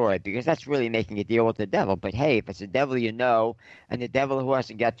another story, because that's really making a deal with the devil. But hey, if it's the devil and the devil who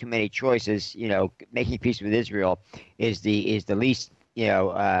hasn't got too many choices, making peace with Israel is the least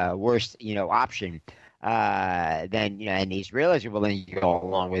worst option. Then and the Israelis are willing to go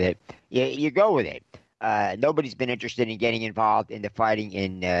along with it. You go with it. Nobody's been interested in getting involved in the fighting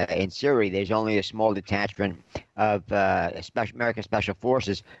in Syria. There's only a small detachment of American Special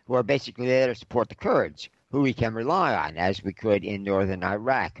Forces who are basically there to support the Kurds, who we can rely on, as we could in northern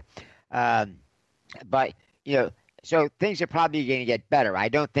Iraq. But so things are probably going to get better. I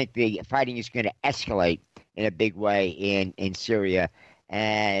don't think the fighting is going to escalate in a big way in Syria,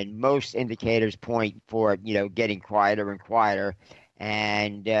 and most indicators point for getting quieter and quieter.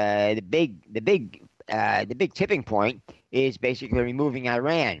 And the big tipping point is basically removing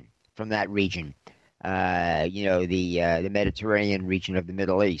Iran from that region. The Mediterranean region of the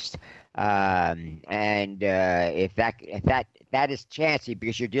Middle East. If that is chancy,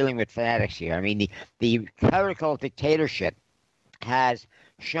 because you're dealing with fanatics here. I mean, the clerical dictatorship has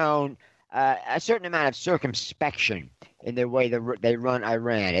shown a certain amount of circumspection in the way they run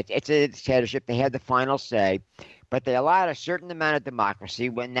Iran. It's a dictatorship. They have the final say, but they allowed a certain amount of democracy.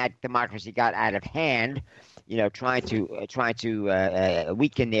 When that democracy got out of hand, trying to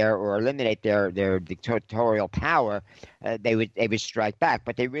weaken or eliminate their dictatorial power, they would strike back.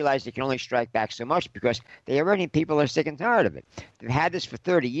 But they realized they can only strike back so much, because the Iranian people are sick and tired of it. They've had this for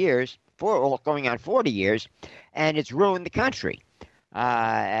 30 years, going on 40 years, and it's ruined the country.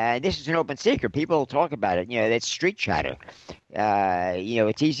 And this is an open secret. People talk about it. It's street chatter.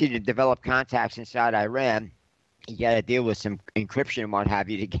 It's easy to develop contacts inside Iran. You got to deal with some encryption and what have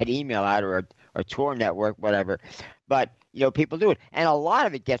you to get email out, or Tor network, whatever. But people do it, and a lot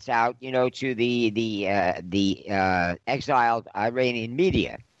of it gets out, to the exiled Iranian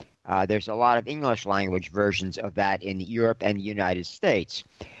media. There's a lot of English language versions of that in Europe and the United States.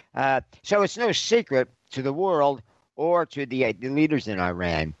 So it's no secret to the world or to the leaders in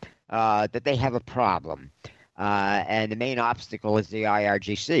Iran that they have a problem. And the main obstacle is the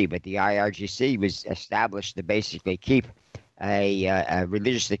IRGC. But the IRGC was established to basically keep a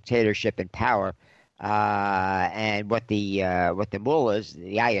religious dictatorship in power. And what the mullahs,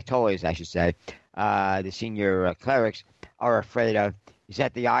 the ayatollahs, I should say, the senior clerics, are afraid of is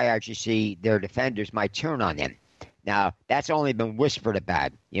that the IRGC, their defenders, might turn on them. Now, that's only been whispered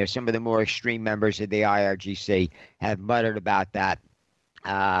about. Some of the more extreme members of the IRGC have muttered about that.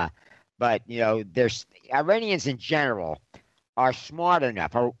 But there's Iranians in general are smart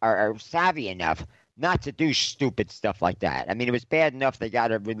enough, are savvy enough not to do stupid stuff like that. I mean, it was bad enough they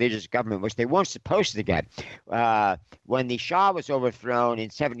got a religious government, which they weren't supposed to get. When the Shah was overthrown in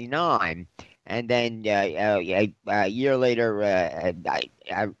 '79, and then a year later,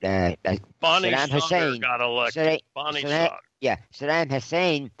 Saddam Hussein got elected. Saddam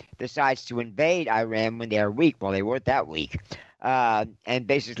Hussein decides to invade Iran when they are weak. Well, they weren't that weak. And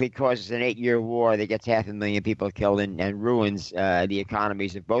basically causes an 8-year war that gets 500,000 people killed and ruins the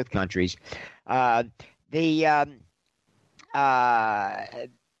economies of both countries. Without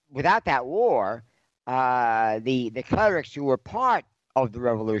that war, the clerics who were part of the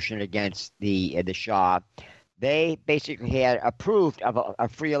revolution against the Shah, they basically had approved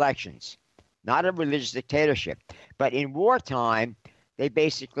of free elections, not a religious dictatorship. But in wartime, they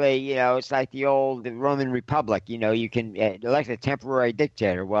basically, it's like the old Roman Republic. You can elect a temporary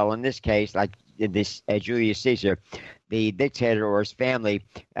dictator. Well, in this case, like this Julius Caesar, the dictator or his family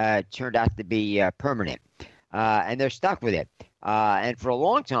turned out to be permanent, and they're stuck with it. And for a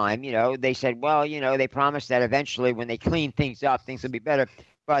long time, they said, well, they promised that eventually when they clean things up, things will be better.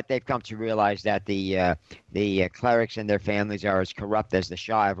 But they've come to realize that the clerics and their families are as corrupt as the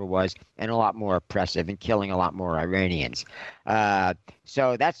Shah ever was, and a lot more oppressive and killing a lot more Iranians.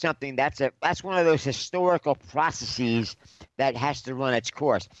 So that's something that's one of those historical processes that has to run its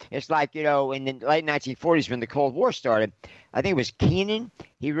course. It's like in the late 1940s when the Cold War started. I think it was Keenan.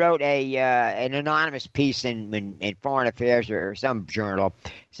 He wrote an anonymous piece in Foreign Affairs or some journal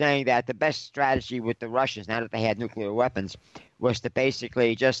saying that the best strategy with the Russians, now that they had nuclear weapons, was to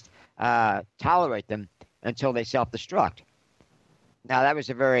basically just tolerate them until they self-destruct. Now, that was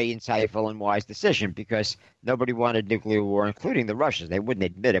a very insightful and wise decision because nobody wanted nuclear war, including the Russians. They wouldn't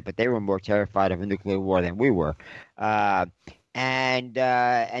admit it, but they were more terrified of a nuclear war than we were. And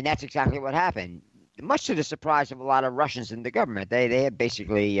that's exactly what happened. Much to the surprise of a lot of Russians in the government, they had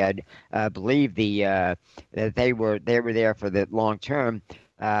basically believed that they were there for the long term.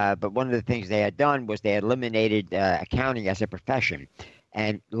 But one of the things they had done was they had eliminated accounting as a profession.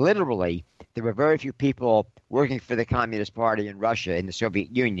 And literally, there were very few people working for the Communist Party in Russia, in the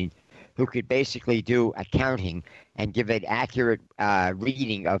Soviet Union, who could basically do accounting and give an accurate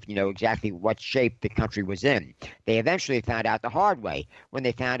reading of, exactly what shape the country was in. They eventually found out the hard way when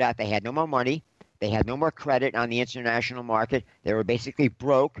they found out they had no more money. They had no more credit on the international market. They were basically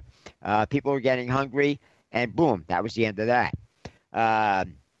broke. People were getting hungry, and boom, that was the end of that.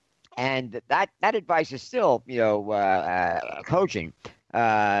 And that advice is still, coaching.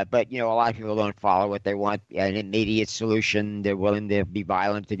 But, a lot of people don't follow what they want, an immediate solution. They're willing to be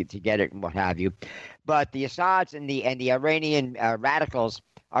violent to get it and what have you. But the Assads and the Iranian radicals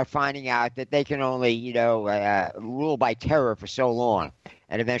are finding out that they can only, rule by terror for so long,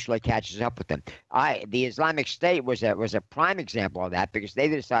 and eventually catches up with them. The Islamic State was a prime example of that because they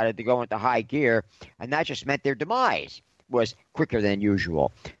decided to go into high gear, and that just meant their demise was quicker than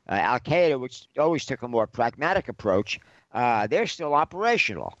usual. Al-Qaeda, which always took a more pragmatic approach, they're still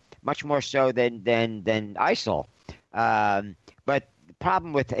operational, much more so than ISIL. But the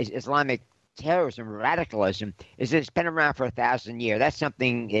problem with Islamic terrorism, radicalism, is that it's been around for 1,000 years. That's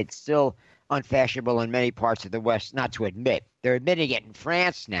something it's still unfashionable in many parts of the West not to admit. They're admitting it in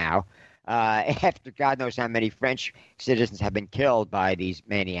France now, after God knows how many French citizens have been killed by these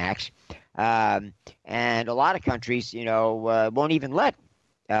maniacs. And a lot of countries, won't even let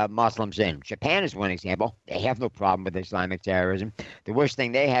Muslims in. Japan is one example. They have no problem with Islamic terrorism. The worst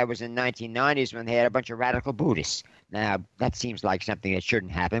thing they had was in the 1990s when they had a bunch of radical Buddhists. Now, that seems like something that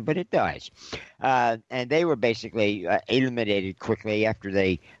shouldn't happen, but it does. And they were basically eliminated quickly after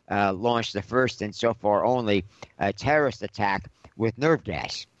they launched the first and so far only terrorist attack with nerve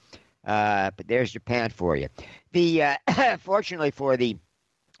gas. But there's Japan for you. Fortunately for the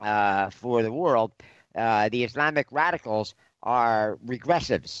world, the Islamic radicals are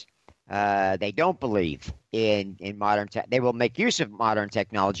regressives. They don't believe in modern tech. They will make use of modern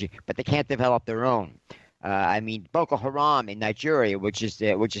technology, but they can't develop their own. Boko Haram in Nigeria, which is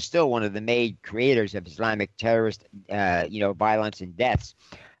still one of the main creators of Islamic terrorist, violence and deaths.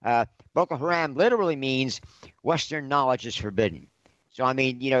 Boko Haram literally means Western knowledge is forbidden. So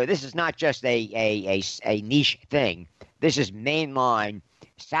this is not just a niche thing. This is mainline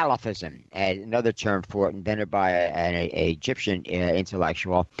Salafism, another term for it, invented by an Egyptian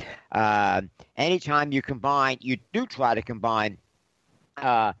intellectual. Anytime you do try to combine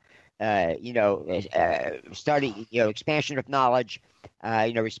study, expansion of knowledge,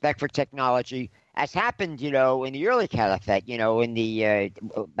 respect for technology, as happened, in the early caliphate, in the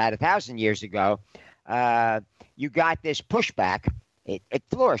about 1,000 years ago. You got this pushback. It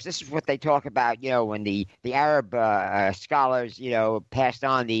flourished. This is what they talk about, when the Arab scholars, passed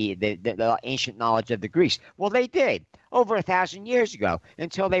on the ancient knowledge of the Greeks. Well, they did over 1,000 years ago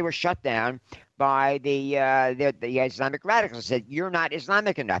until they were shut down by the Islamic radicals. Said, you're not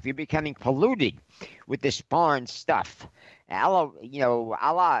Islamic enough. You're becoming polluted with this foreign stuff. Allah,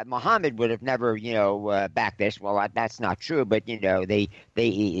 Muhammad would have never, backed this. Well, that's not true. But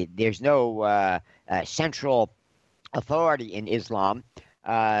there's no central authority in Islam.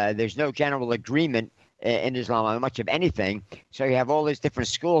 There's no general agreement in Islam on much of anything. So you have all these different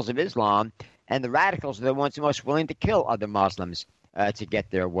schools of Islam, and the radicals are the ones most willing to kill other Muslims to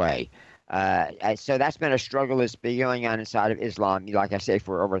get their way. So that's been a struggle that's been going on inside of Islam, like I say,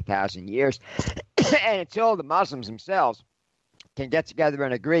 for over 1,000 years. And until the Muslims themselves can get together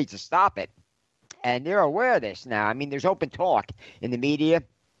and agree to stop it, and they're aware of this now. I mean, there's open talk in the media,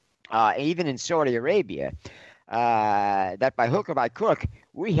 even in Saudi Arabia, that by hook or by crook,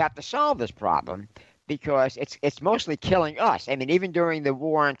 we have to solve this problem because it's mostly killing us. I mean, even during the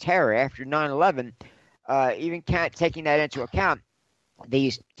war on terror after 9/11, even taking that into account,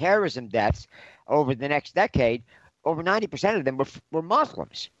 these terrorism deaths over the next decade, over 90% of them were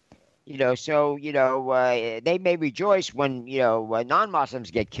Muslims. So they may rejoice when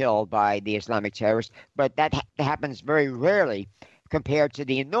non-Muslims get killed by the Islamic terrorists, but that happens very rarely compared to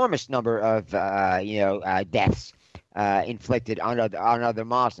the enormous number of deaths inflicted on other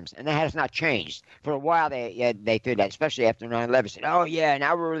Muslims, and that has not changed. For a while, they did that, especially after 9/11. Said, "Oh yeah,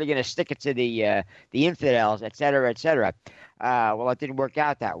 now we're really going to stick it to the infidels, et cetera, et cetera." Well, it didn't work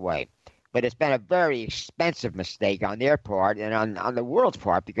out that way. But it's been a very expensive mistake on their part and on the world's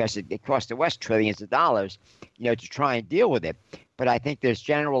part because it cost the West trillions of dollars, to try and deal with it. But I think there's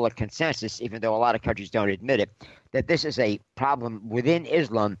general consensus, even though a lot of countries don't admit it, that this is a problem within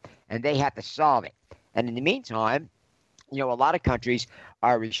Islam and they have to solve it. And in the meantime, a lot of countries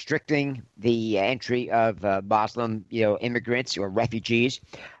are restricting the entry of Muslim, immigrants or refugees.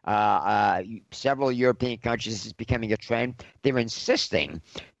 Several European countries, this is becoming a trend. They're insisting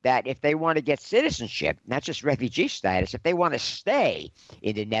that if they want to get citizenship, not just refugee status, if they want to stay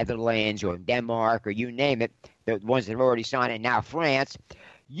in the Netherlands or Denmark or you name it, the ones that have already signed it, now France,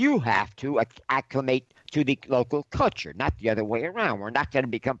 you have to acclimate to the local culture, not the other way around. We're not going to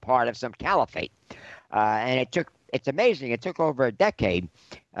become part of some caliphate. And it's amazing. It took over a decade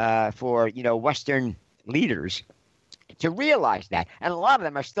for Western leaders to realize that, and a lot of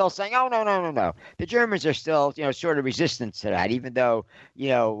them are still saying, "Oh no." The Germans are still sort of resistant to that, even though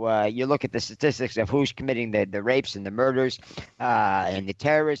you look at the statistics of who's committing the rapes and the murders and the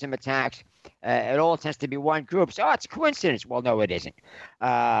terrorism attacks. It all tends to be one group. So it's a coincidence. Well, no, it isn't.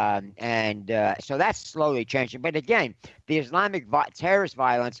 So that's slowly changing. But again, the Islamic terrorist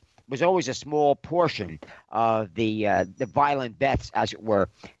violence was always a small portion of the violent deaths, as it were,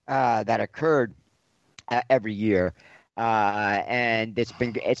 that occurred every year, and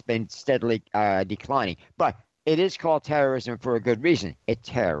it's been steadily declining. But it is called terrorism for a good reason. It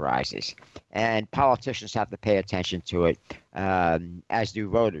terrorizes, and politicians have to pay attention to it, as do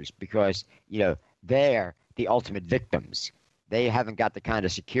voters, because they're the ultimate victims. They haven't got the kind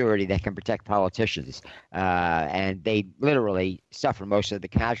of security that can protect politicians, and they literally suffer most of the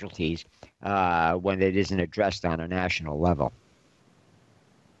casualties when it isn't addressed on a national level.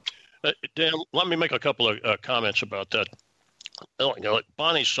 Dan, let me make a couple of comments about that.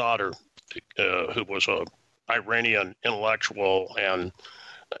 Bani Sadr, who was an Iranian intellectual and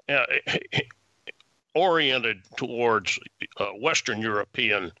oriented towards Western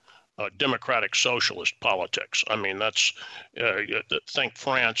European democratic socialist politics. I mean, that's think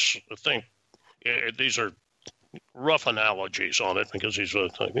France. These are rough analogies on it because he's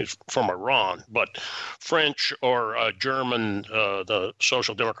from Iran, but French or German, the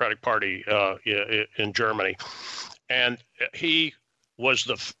Social Democratic Party in Germany, and he was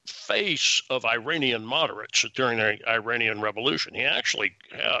the face of Iranian moderates during the Iranian Revolution. He actually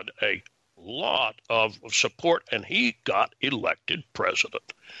had a lot of support, and he got elected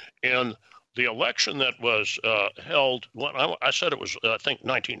president. In the election that was held, when I said it was, I think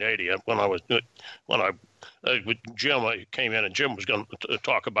 1980, when Jim came in, and Jim was going to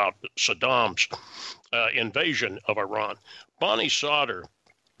talk about Saddam's invasion of Iran. Bani Sadr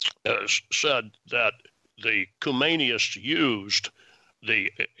said that the Khomeinists used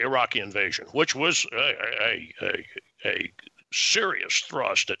the Iraqi invasion, which was a serious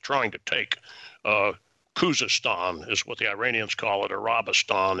thrust at trying to take Khuzestan is what the Iranians call it, or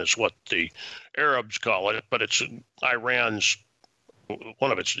Arabistan is what the Arabs call it, but it's Iran's,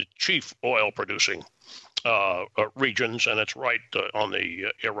 one of its chief oil-producing regions, and it's right on the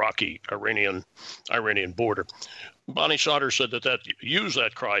Iraqi-Iranian border. Bani Sadr said that used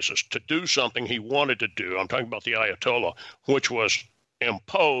that crisis to do something he wanted to do. I'm talking about the Ayatollah, which was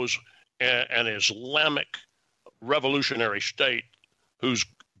impose an Islamic revolutionary state whose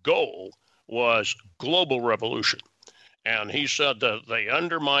goal was global revolution. And he said that they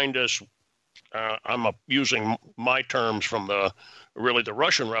undermined us. I'm using my terms from the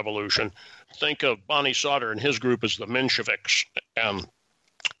Russian Revolution. Think of Bani Sadr and his group as the Mensheviks, and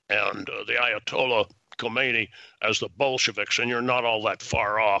the Ayatollah Khomeini as the Bolsheviks, and you're not all that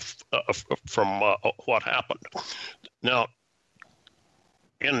far off from what happened. Now,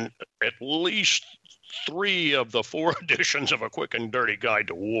 in at least 3 of the 4 editions of A Quick and Dirty Guide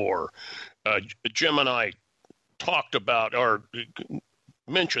to War, Jim and I talked about or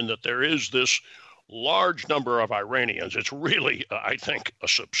mentioned that there is this large number of Iranians. It's really, I think, a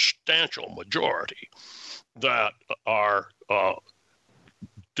substantial majority that are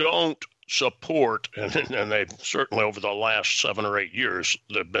don't support, and they've certainly over the last 7 or 8 years,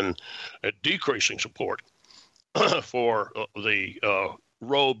 they've been decreasing support for the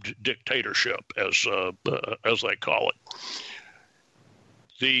robed dictatorship, as they call it.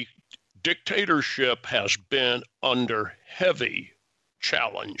 The dictatorship has been under heavy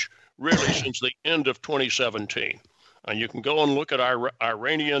challenge really since the end of 2017. And you can go and look at Iran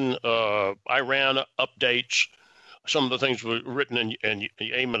updates. Some of the things were written in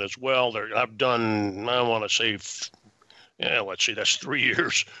Yemen as well. I've done, I want to say, let's see, that's 3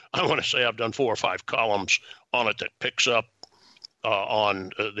 years. I want to say I've done 4 or 5 columns on it that picks up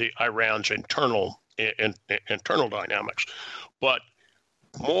on the Iran's internal dynamics. But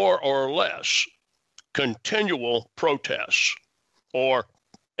more or less continual protests or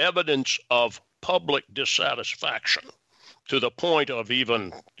evidence of public dissatisfaction to the point of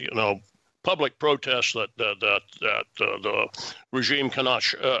even, public protests that the regime cannot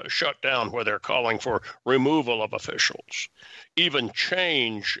shut down, where they're calling for removal of officials, even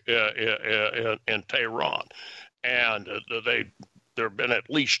change in Tehran. And there have been at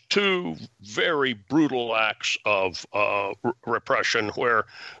least 2 very brutal acts of repression where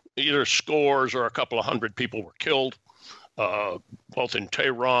either scores or a couple of hundred people were killed, both in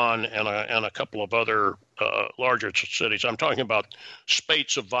Tehran and a couple of other larger cities. I'm talking about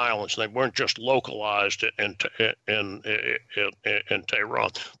spates of violence. They weren't just localized in Tehran.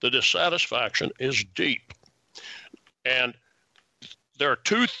 The dissatisfaction is deep. And there are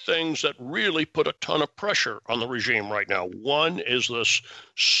 2 things that really put a ton of pressure on the regime right now. One is this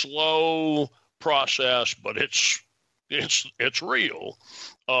slow process, but it's real,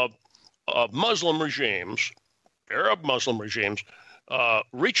 of Muslim regimes, Arab Muslim regimes,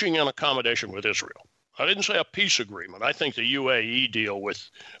 reaching an accommodation with Israel. I didn't say a peace agreement. I think the UAE deal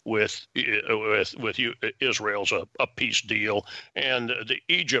with Israel's a peace deal, and the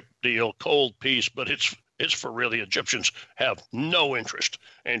Egypt deal, cold peace, but it's for real. The Egyptians have no interest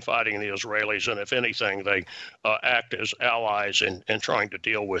in fighting the Israelis, and if anything, they act as allies in trying to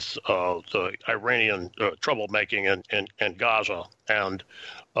deal with the Iranian troublemaking in Gaza and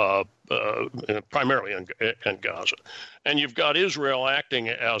primarily in Gaza. And you've got Israel acting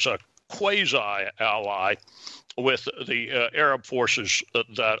as a quasi-ally with the Arab forces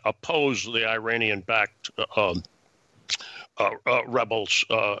that oppose the Iranian-backed rebels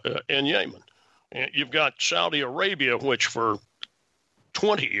in Yemen. You've got Saudi Arabia, which for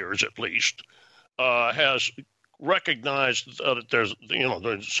 20 years at least has recognized that the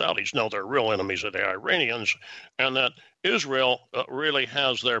Saudis know they're real enemies of the Iranians, and that Israel really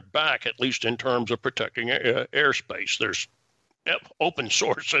has their back, at least in terms of protecting airspace. There's open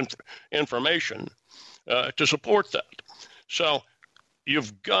source information to support that. So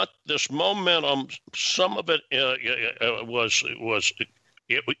you've got this momentum. Some of it was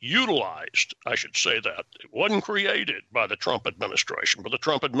utilized, I should say that. It wasn't created by the Trump administration, but the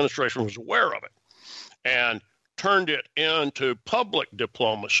Trump administration was aware of it and turned it into public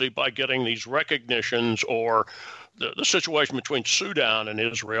diplomacy by getting these recognitions, or the situation between Sudan and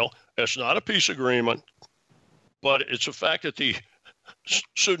Israel. It's not a peace agreement, but it's a fact that the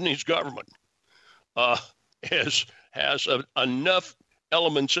Sudanese government has enough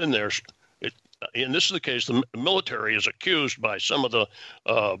elements in there. And this is the case, the military is accused by some of the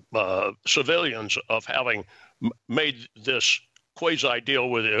civilians of having made this quasi-deal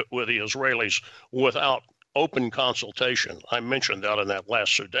with the Israelis without open consultation. I mentioned that in that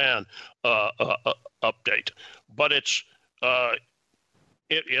last Sudan update. But it's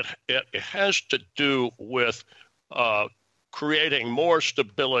it has to do with creating more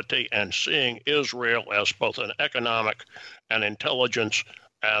stability and seeing Israel as both an economic and intelligence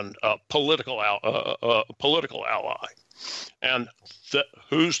and political ally. And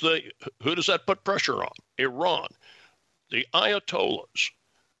who does that put pressure on? Iran. The Ayatollahs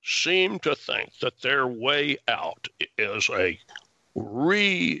seem to think that their way out is a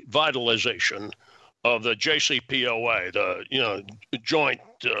revitalization of the JCPOA, the joint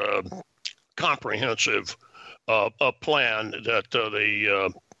comprehensive plan that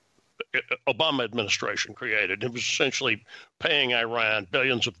the Obama administration created. It was essentially paying Iran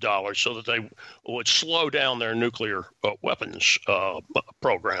billions of dollars so that they would slow down their nuclear weapons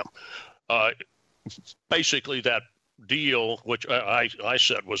program. Basically, that deal, which I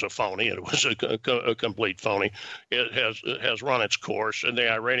said was a phony, and it was a complete phony, it has run its course, and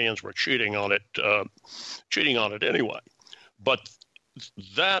the Iranians were cheating on it anyway. But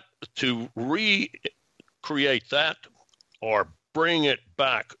that, to recreate that or bring it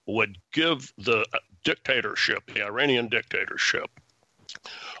back, would give the dictatorship, the Iranian dictatorship,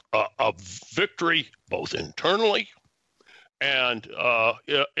 a victory both internally and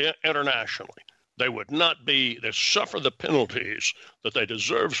internationally. They would not suffer the penalties that they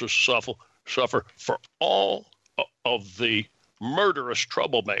deserve to suffer for all of the murderous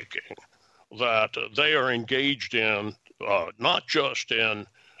troublemaking that they are engaged in, not just in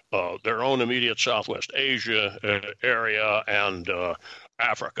their own immediate Southwest Asia area and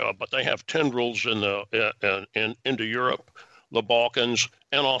Africa, but they have tendrils into Europe, the Balkans,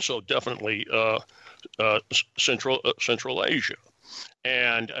 and also definitely Central Asia.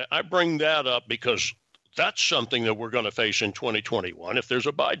 And I bring that up because that's something that we're going to face in 2021 if there's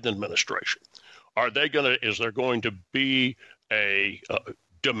a Biden administration. Is there going to be a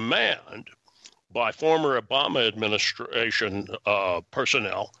demand by former Obama administration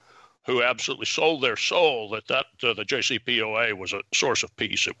personnel who absolutely sold their soul that the JCPOA was a source of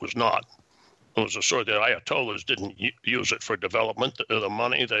peace? It was not. It was a sort that Ayatollahs didn't use it for development. The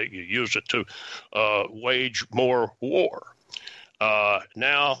money, they used it to wage more war.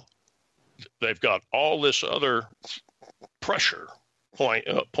 Now they've got all this other pressure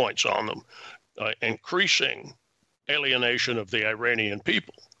points on them, increasing alienation of the Iranian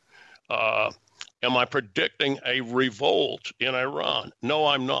people. Am I predicting a revolt in Iran? No,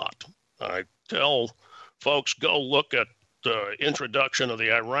 I'm not. I tell folks, go look at the introduction of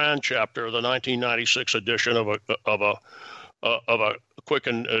the Iran chapter of the 1996 edition of a Quick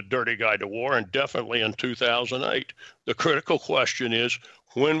and Dirty Guide to War, and definitely in 2008. The critical question is,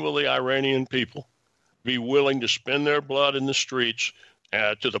 when will the Iranian people be willing to spend their blood in the streets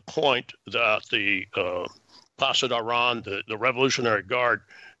to the point that the Pasad Aran, the Revolutionary Guard,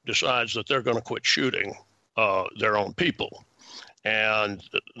 decides that they're going to quit shooting their own people? And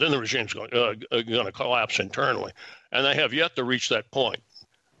then the regime's going to collapse internally. And they have yet to reach that point.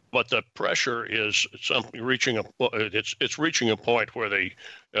 But the pressure is reaching a point where the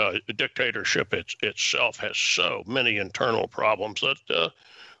dictatorship itself has so many internal problems that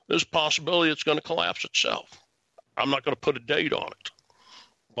there's a possibility it's going to collapse itself. I'm not going to put a date on it.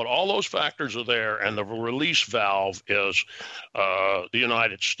 But all those factors are there, and the release valve is the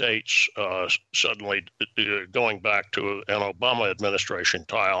United States suddenly going back to an Obama administration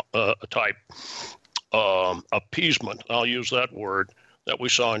type appeasement. I'll use that word, that we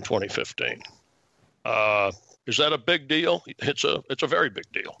saw in 2015. Is that a big deal? It's a very big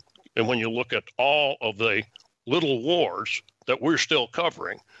deal. And when you look at all of the little wars that we're still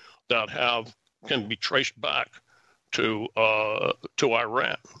covering that can be traced back to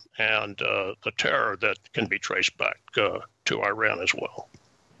Iran, and the terror that can be traced back to Iran as well.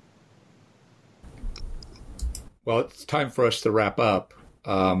 Well, it's time for us to wrap up.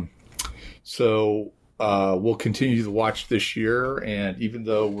 So we'll continue to watch this year, and even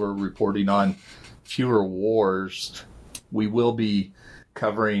though we're reporting on fewer wars, we will be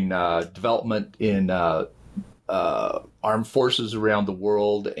covering development in armed forces around the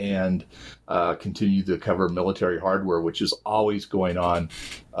world, and continue to cover military hardware, which is always going on,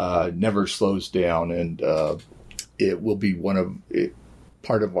 never slows down, and it will be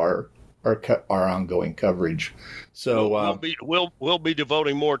part of our ongoing coverage. So we'll be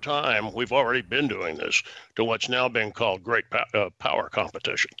devoting more time. We've already been doing this to what's now being called great power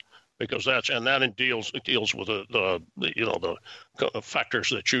competition, because that deals with the factors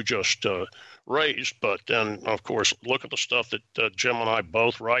that you just raised. But then, of course, look at the stuff that Jim and I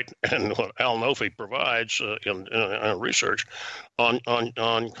both write, and what Al Nofi provides in research on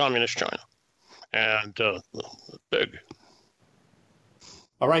communist China, and big.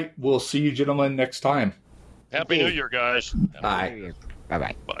 All right, we'll see you gentlemen next time. Happy New Year, guys. Bye.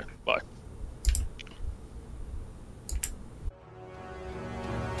 Bye-bye. Bye.